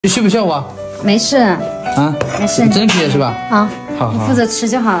你需不需要我？没事啊，没事，真可以是吧？好，好，你负责吃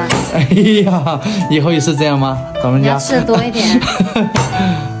就好了。哎呀，以后也是这样吗？咱们家你要吃的多一点。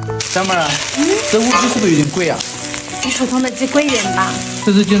小妹儿，这乌鸡是不是有点贵啊？比普通的鸡贵一点吧。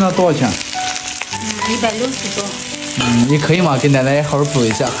这只鸡呢多少钱？160多。你可以吗？给奶奶好好补一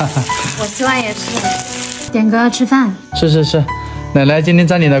下。我希望也是。点哥要吃饭。是，奶奶今天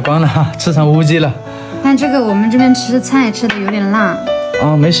占你的光了，吃成乌鸡了。但这个我们这边吃菜吃的有点辣。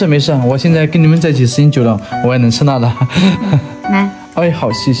啊，没事，我现在跟你们在一起时间久了，我也能吃辣的。来。哎，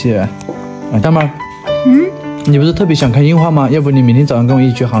好，谢谢。大妹儿，你不是特别想看樱花吗？要不你明天早上跟我一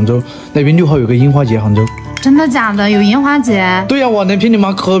起去杭州，那边6号有个樱花节，杭州。真的假的？有樱花节？对呀，我那片你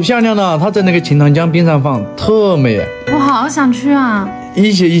妈可漂亮了，它在那个钱塘江边上放，特美。我好想去啊！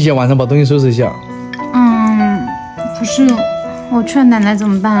一起晚上把东西收拾一下。可是我去了奶奶怎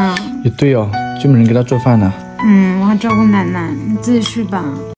么办啊？也对哦，就没人给她做饭了。我还照顾奶奶，你自己去吧。